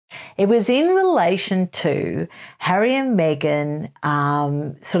It was in relation to Harry and Meghan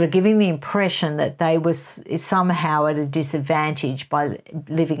sort of giving the impression that they were somehow at a disadvantage by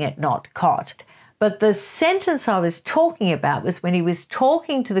living at Knot Cot. But the sentence I was talking about was when he was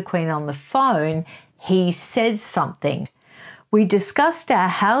talking to the Queen on the phone, he said something. We discussed our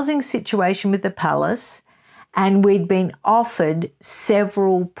housing situation with the palace and we'd been offered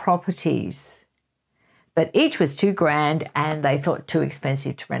several properties. But each was too grand and they thought too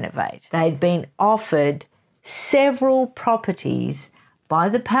expensive to renovate. They'd been offered several properties by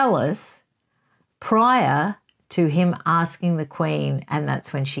the palace prior to him asking the Queen, and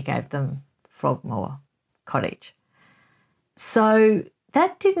that's when she gave them Frogmore Cottage. So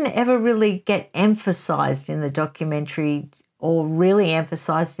that didn't ever really get emphasised in the documentary or really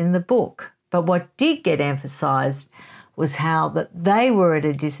emphasised in the book. But what did get emphasised was how that they were at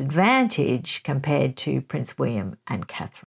a disadvantage compared to Prince William and Catherine.